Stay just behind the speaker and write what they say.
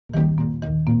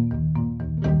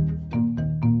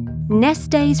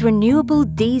Neste's renewable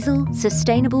diesel,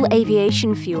 sustainable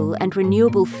aviation fuel and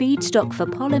renewable feedstock for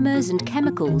polymers and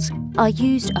chemicals are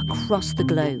used across the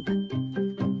globe.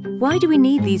 Why do we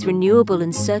need these renewable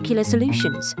and circular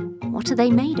solutions? What are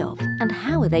they made of and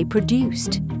how are they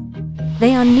produced?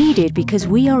 They are needed because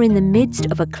we are in the midst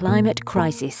of a climate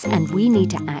crisis and we need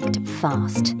to act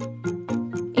fast.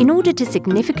 In order to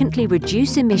significantly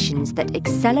reduce emissions that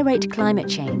accelerate climate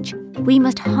change, we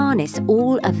must harness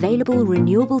all available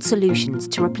renewable solutions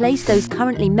to replace those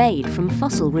currently made from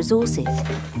fossil resources.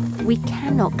 We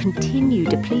cannot continue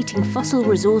depleting fossil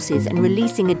resources and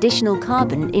releasing additional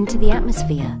carbon into the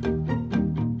atmosphere.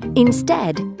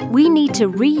 Instead, we need to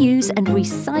reuse and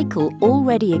recycle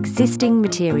already existing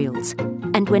materials.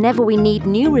 And whenever we need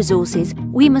new resources,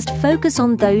 we must focus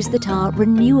on those that are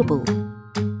renewable.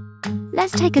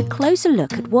 Let's take a closer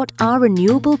look at what our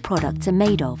renewable products are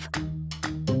made of.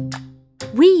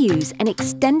 We use an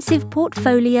extensive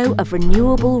portfolio of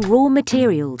renewable raw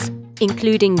materials,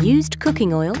 including used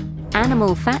cooking oil,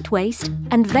 animal fat waste,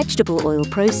 and vegetable oil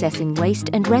processing waste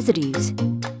and residues.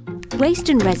 Waste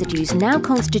and residues now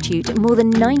constitute more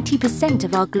than 90%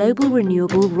 of our global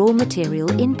renewable raw material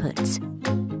inputs.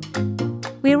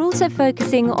 We are also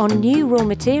focusing on new raw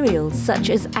materials such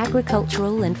as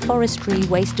agricultural and forestry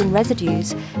waste and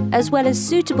residues, as well as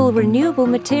suitable renewable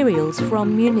materials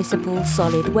from municipal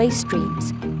solid waste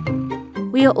streams.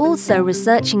 We are also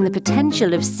researching the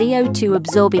potential of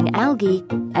CO2-absorbing algae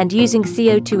and using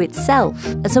CO2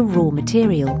 itself as a raw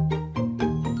material.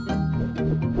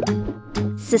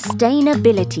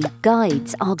 Sustainability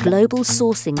guides our global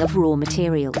sourcing of raw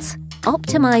materials.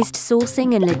 Optimized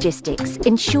sourcing and logistics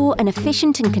ensure an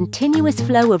efficient and continuous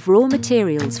flow of raw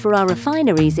materials for our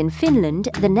refineries in Finland,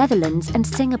 the Netherlands and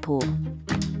Singapore.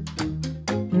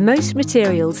 Most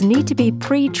materials need to be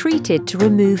pre-treated to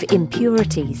remove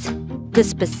impurities. The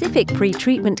specific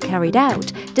pre-treatment carried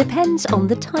out depends on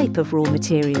the type of raw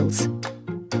materials.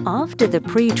 After the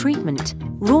pre-treatment,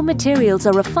 raw materials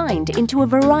are refined into a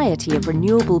variety of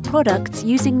renewable products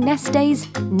using Neste's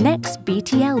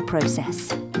NextBTL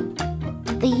process.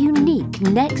 The unique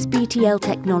NextBTL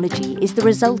technology is the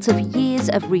result of years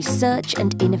of research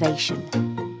and innovation.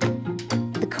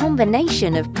 The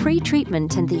combination of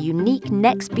pre-treatment and the unique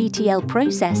NextBTL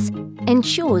process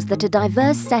ensures that a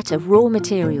diverse set of raw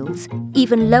materials,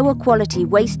 even lower quality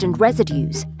waste and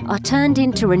residues, are turned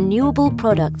into renewable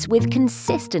products with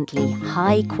consistently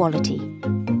high quality.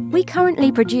 We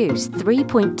currently produce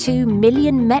 3.2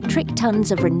 million metric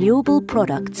tons of renewable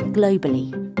products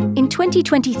globally. In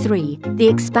 2023, the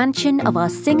expansion of our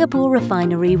Singapore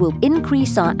refinery will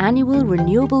increase our annual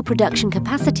renewable production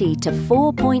capacity to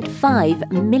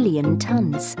 4.5 million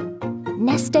tons.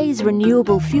 Neste's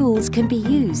renewable fuels can be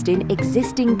used in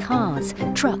existing cars,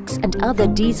 trucks and other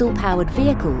diesel-powered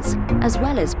vehicles, as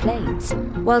well as planes,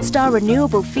 whilst our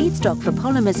renewable feedstock for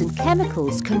polymers and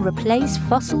chemicals can replace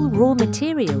fossil raw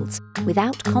materials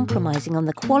without compromising on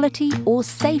the quality or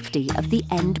safety of the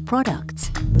end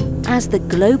products. As the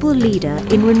global leader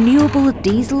in renewable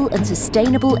diesel and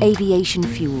sustainable aviation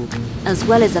fuel, as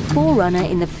well as a forerunner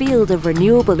in the field of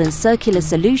renewable and circular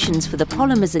solutions for the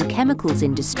polymers and chemicals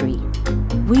industry,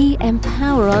 we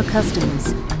empower our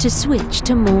customers to switch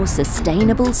to more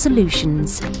sustainable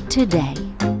solutions today.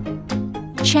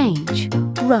 Change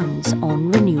runs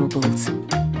on renewables.